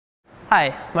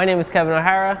Hi, my name is Kevin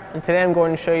O'Hara, and today I'm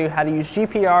going to show you how to use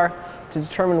GPR to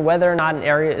determine whether or not an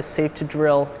area is safe to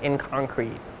drill in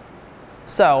concrete.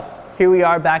 So, here we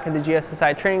are back at the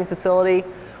GSSI training facility.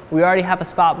 We already have a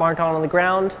spot marked on the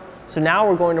ground, so now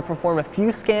we're going to perform a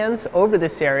few scans over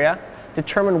this area,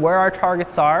 determine where our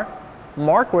targets are,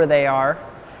 mark where they are,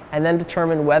 and then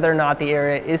determine whether or not the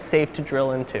area is safe to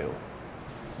drill into.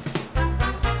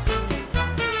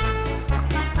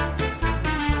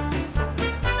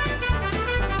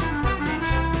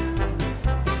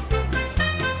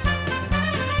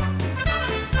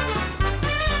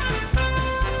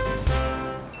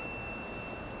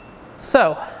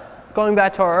 So, going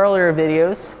back to our earlier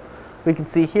videos, we can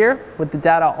see here with the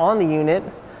data on the unit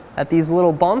that these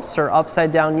little bumps or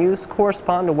upside down U's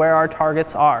correspond to where our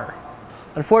targets are.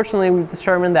 Unfortunately, we've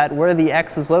determined that where the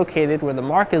X is located, where the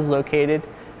mark is located,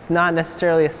 is not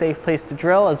necessarily a safe place to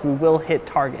drill, as we will hit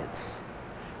targets.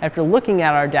 After looking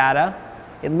at our data,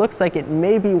 it looks like it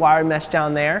may be wire mesh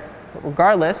down there, but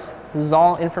regardless, this is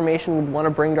all information we'd want to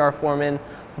bring to our foreman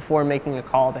before making a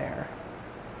call there.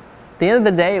 At the end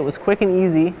of the day, it was quick and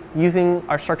easy using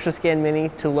our Structure Scan Mini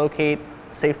to locate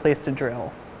a safe place to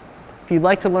drill. If you'd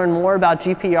like to learn more about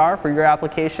GPR for your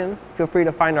application, feel free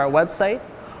to find our website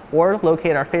or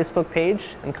locate our Facebook page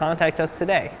and contact us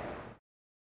today.